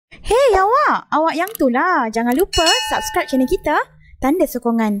Hey awak yang tu lah. Jangan lupa subscribe channel kita. Tanda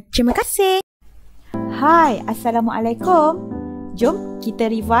sokongan. Terima kasih. Hai, Assalamualaikum. Jom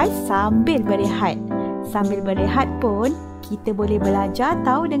kita revise sambil berehat. Sambil berehat pun kita boleh belajar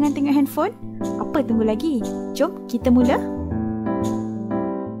tahu dengan tengok handphone. Apa tunggu lagi? Jom kita mula.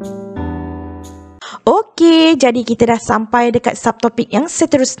 Okey, jadi kita dah sampai dekat subtopik yang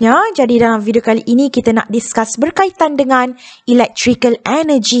seterusnya. Jadi dalam video kali ini kita nak discuss berkaitan dengan electrical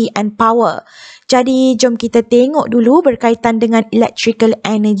energy and power. Jadi jom kita tengok dulu berkaitan dengan electrical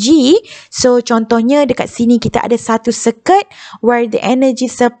energy. So contohnya dekat sini kita ada satu circuit where the energy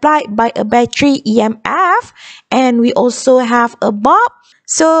supplied by a battery EMF, and we also have a bulb.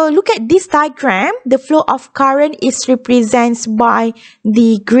 So look at this diagram. The flow of current is represented by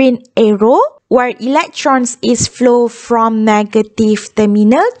the green arrow, where electrons is flow from negative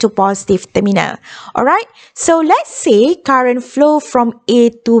terminal to positive terminal. Alright, so let's say current flow from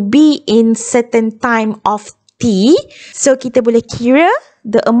A to B in certain time of T. So kita boleh kira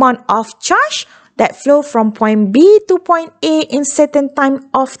the amount of charge that flow from point B to point A in certain time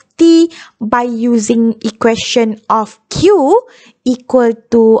of T by using equation of Q equal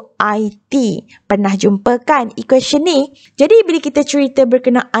to IT. Pernah jumpa kan equation ni? Jadi bila kita cerita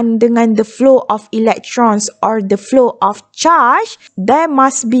berkenaan dengan the flow of electrons or the flow of charge, there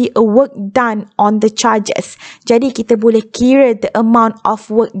must be a work done on the charges. Jadi kita boleh kira the amount of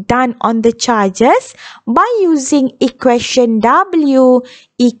work done on the charges by using equation W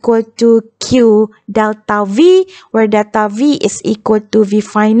equal to Q delta V, where delta V is equal to V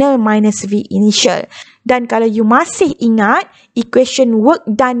final minus V initial. Dan kalau you masih ingat, equation work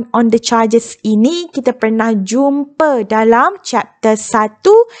done on the charges ini kita pernah jumpa dalam chapter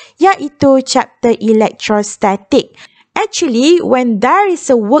 1, iaitu chapter electrostatic. Actually, when there is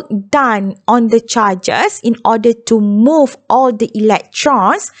a work done on the charges in order to move all the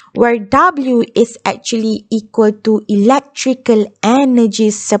electrons, where W is actually equal to electrical energy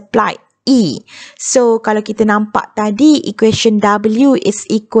supplied, E. So, kalau kita nampak tadi equation W is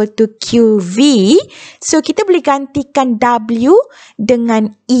equal to QV, so kita boleh gantikan W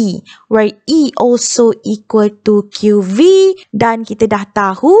dengan E, where E also equal to QV, dan kita dah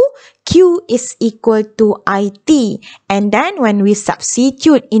tahu Q is equal to IT. And then when we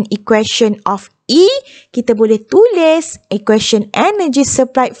substitute in equation of E, kita boleh tulis equation energy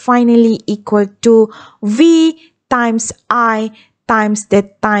supplied finally equal to V times I times the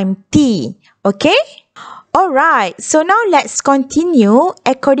time T. Okay? Alright, so now let's continue.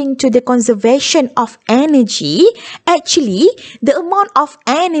 According to the conservation of energy, actually, the amount of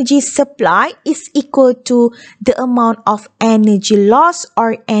energy supply is equal to the amount of energy loss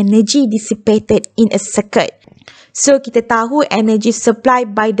or energy dissipated in a circuit. So, kita tahu energy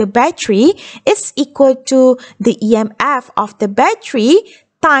supplied by the battery is equal to the EMF of the battery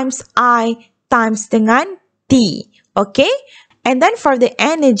times I times dengan T. Okay? And then for the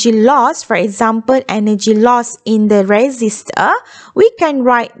energy loss, for example, energy loss in the resistor, we can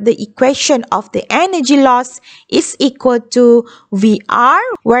write the equation of the energy loss is equal to VR,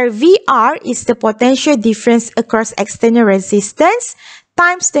 where VR is the potential difference across external resistance,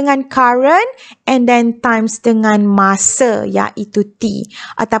 times dengan current, and then times dengan massa, iaitu T.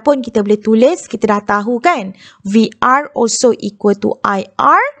 Ataupun kita boleh tulis, kita dah tahu kan, VR also equal to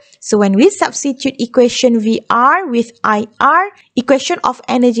IR. So when we substitute equation VR with IR, equation of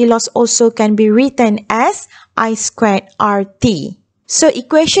energy loss also can be written as I squared RT. So,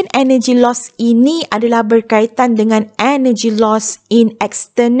 equation energy loss ini adalah berkaitan dengan energy loss in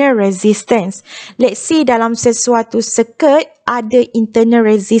external resistance. Let's say dalam sesuatu circuit ada internal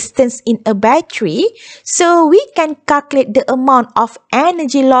resistance in a battery. So, we can calculate the amount of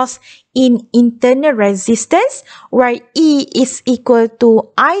energy loss in internal resistance, where E is equal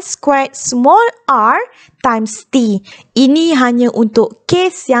to I squared small r times T. Ini hanya untuk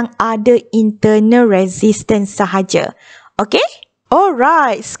case yang ada internal resistance sahaja. Okay?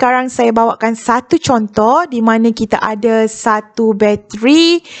 Alright, sekarang saya bawakan satu contoh di mana kita ada satu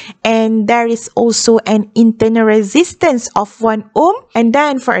bateri and there is also an internal resistance of 1 ohm, and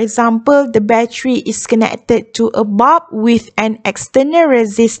then for example the battery is connected to a bulb with an external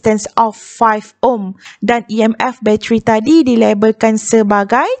resistance of 5 ohm dan EMF bateri tadi dilabelkan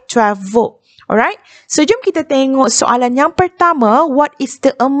sebagai 12 volt. Alright, so jom kita tengok soalan yang pertama. What is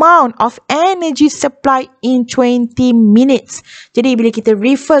the amount of energy supply in 20 minutes? Jadi bila kita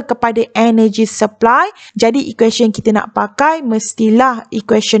refer kepada energy supply, jadi equation kita nak pakai mestilah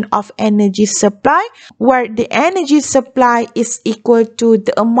equation of energy supply, where the energy supply is equal to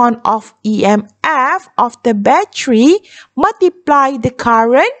the amount of EMF EMF of the battery, multiply the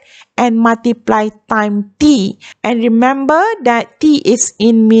current, and multiply time T. And remember that T is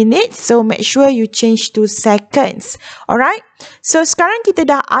in minutes, so make sure you change to seconds. Alright? So sekarang kita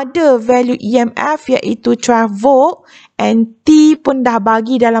dah ada value EMF iaitu 12 volt and T pun dah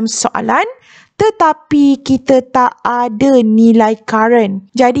bagi dalam soalan. Tetapi kita tak ada nilai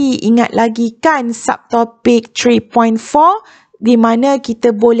current. Jadi ingat lagi kan subtopic 3.4 di mana kita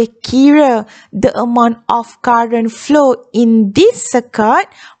boleh kira the amount of current flow in this circuit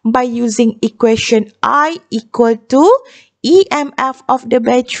by using equation I equal to EMF of the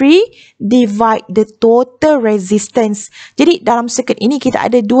battery divide the total resistance. Jadi dalam circuit ini kita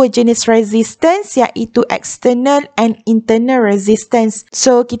ada dua jenis resistance iaitu external and internal resistance.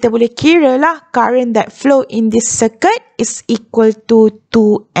 So kita boleh kira lah current that flow in this circuit is equal to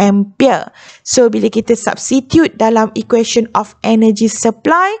 2 ampere. So bila kita substitute dalam equation of energy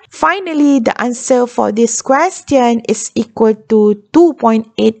supply, finally the answer for this question is equal to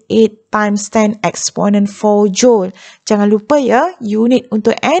 2.88 times 10 exponent 4 joule. Jangan lupa ya, unit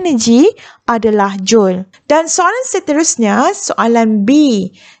untuk energy adalah joule. Dan soalan seterusnya, soalan B.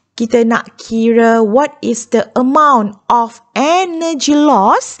 Kita nak kira what is the amount of energy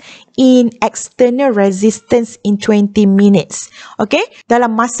loss in external resistance in 20 minutes. Okay,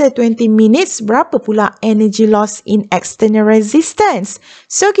 dalam masa 20 minutes, berapa pula energy loss in external resistance?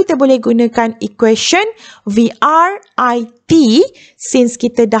 So, kita boleh gunakan equation VRIT since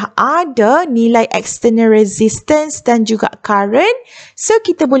kita dah ada nilai external resistance dan juga current. So,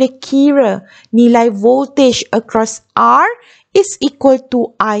 kita boleh kira nilai voltage across R is equal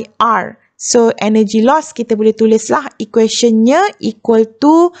to IR. So, energy loss kita boleh tulislah equationnya equal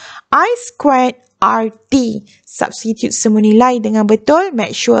to I squared RT. Substitute semua nilai dengan betul.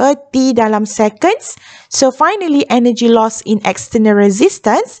 Make sure T dalam seconds. So, finally, energy loss in external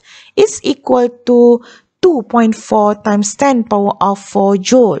resistance is equal to 2.4 times 10 power of 4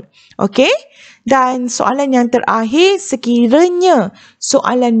 joule. Okay? Dan soalan yang terakhir, sekiranya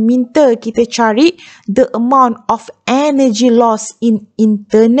soalan minta kita cari the amount of energy loss in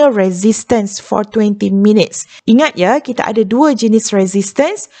internal resistance for 20 minutes. Ingat ya, kita ada dua jenis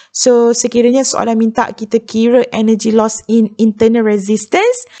resistance. So, sekiranya soalan minta kita kira energy loss in internal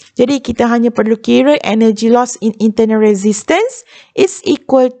resistance, jadi kita hanya perlu kira energy loss in internal resistance is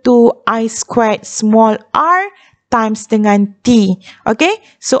equal to I squared small r times dengan T. Okay,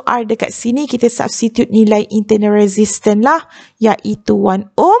 so R dekat sini kita substitute nilai internal resistance lah, iaitu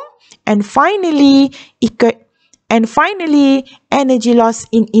 1 ohm. And finally, energy loss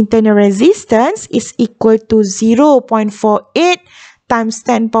in internal resistance is equal to 0.48 times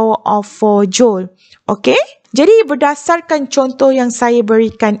 10 power of 4 joule. Okay? Jadi berdasarkan contoh yang saya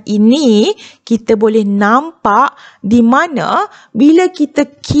berikan ini, kita boleh nampak di mana bila kita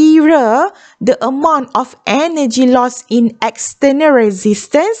kira the amount of energy loss in external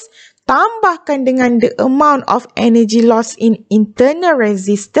resistance, tambahkan dengan the amount of energy loss in internal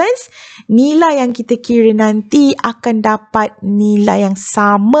resistance, nilai yang kita kira nanti akan dapat nilai yang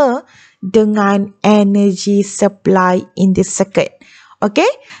sama dengan energy supply in the circuit. Okay,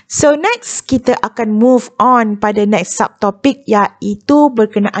 so next kita akan move on pada next subtopic iaitu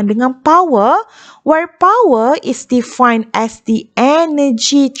berkenaan dengan power, where power is defined as the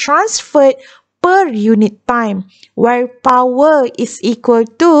energy transferred per unit time, where power is equal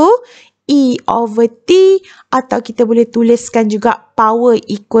to E over T, atau kita boleh tuliskan juga power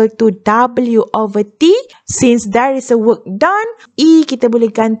equal to W over T. Since there is a work done, E kita boleh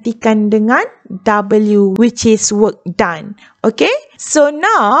gantikan dengan W, which is work done. Okay, so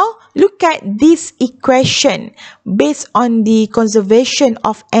now look at this equation based on the conservation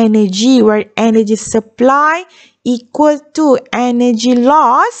of energy, where energy supply equal to energy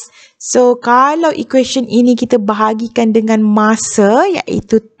loss. So, kalau equation ini kita bahagikan dengan masa,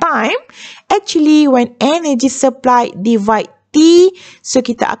 iaitu time, actually when energy supply divide T, so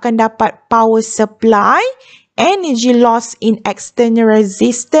kita akan dapat power supply, energy loss in external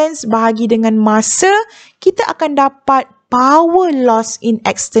resistance bahagi dengan masa, kita akan dapat power loss in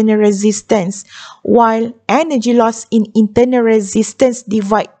external resistance. While energy loss in internal resistance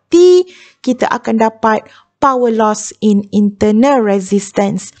divide T, kita akan dapat power loss in internal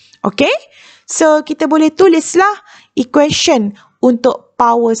resistance. Okay, so kita boleh tulislah equation untuk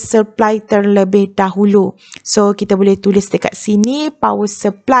power supply terlebih dahulu. So kita boleh tulis dekat sini power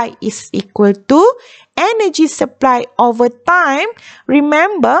supply is equal to energy supply over time.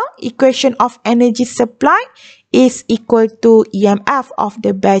 Remember, equation of energy supply is equal to EMF of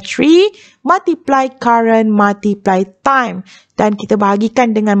the battery multiply current, multiply time. Dan kita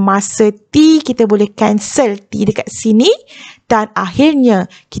bahagikan dengan masa T, kita boleh cancel T dekat sini. Dan akhirnya,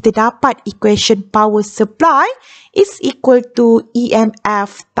 kita dapat equation power supply is equal to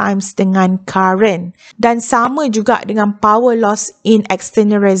EMF times dengan current. Dan sama juga dengan power loss in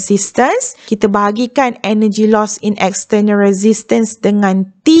external resistance. Kita bahagikan energy loss in external resistance dengan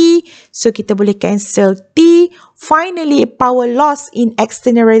T. So, kita boleh cancel T. Finally, power loss in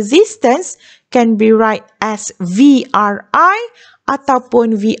external resistance can be write as VRI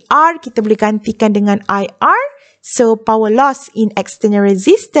ataupun VR kita boleh gantikan dengan IR. So, power loss in external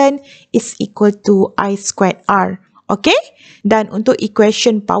resistance is equal to I squared R. Okay? Dan untuk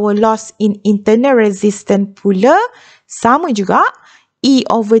equation power loss in internal resistance pula, sama juga. E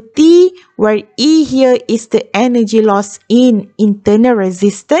over T, where E here is the energy loss in internal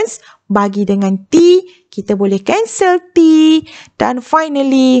resistance. Bagi dengan T, kita boleh cancel T. Dan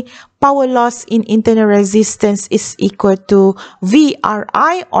finally, power loss in internal resistance is equal to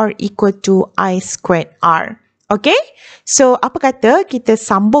VRI or equal to I squared R. Okay? So, apa kata kita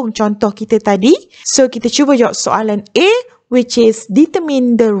sambung contoh kita tadi? So, kita cuba jawab soalan A, which is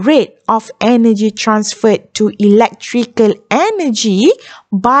determine the rate of energy transferred to electrical energy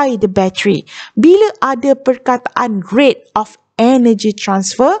by the battery. Bila ada perkataan rate of energy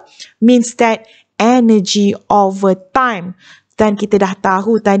transfer, means that energy over time. Dan kita dah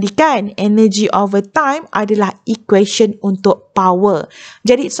tahu tadi kan, energy over time adalah equation untuk power.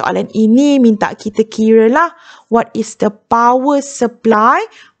 Jadi soalan ini minta kita kira lah, what is the power supply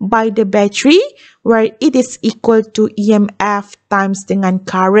by the battery where it is equal to EMF times dengan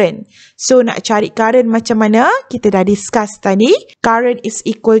current. So nak cari current macam mana? Kita dah discuss tadi. Current is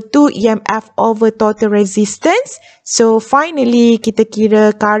equal to EMF over total resistance. So finally kita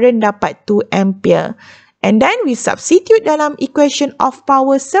kira current dapat 2 ampere. And then we substitute dalam equation of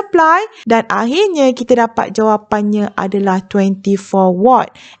power supply dan akhirnya kita dapat jawapannya adalah 24 watt.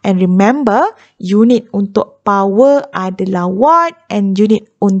 And remember, unit untuk power adalah watt and unit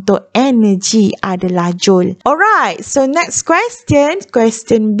untuk energy adalah joule. Alright, so next question,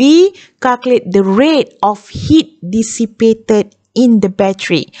 question B, calculate the rate of heat dissipated in the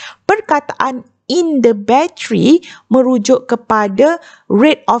battery. Perkataan in the battery merujuk kepada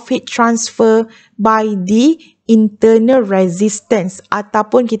rate of heat transfer by the internal resistance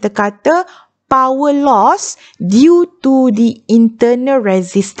ataupun kita kata power loss due to the internal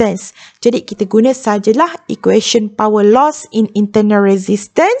resistance. Jadi kita guna sajalah equation power loss in internal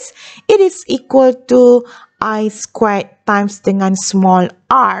resistance. It is equal to I squared times dengan small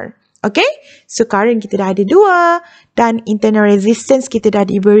r. Okay, so current kita dah ada 2 dan internal resistance kita dah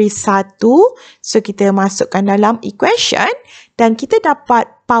diberi 1. So kita masukkan dalam equation dan kita dapat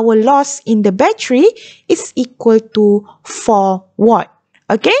power loss in the battery is equal to 4 watt.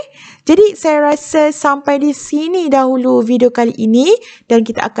 Okay, jadi saya rasa sampai di sini dahulu video kali ini dan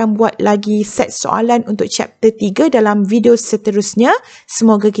kita akan buat lagi set soalan untuk chapter 3 dalam video seterusnya.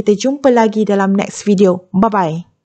 Semoga kita jumpa lagi dalam next video. Bye-bye.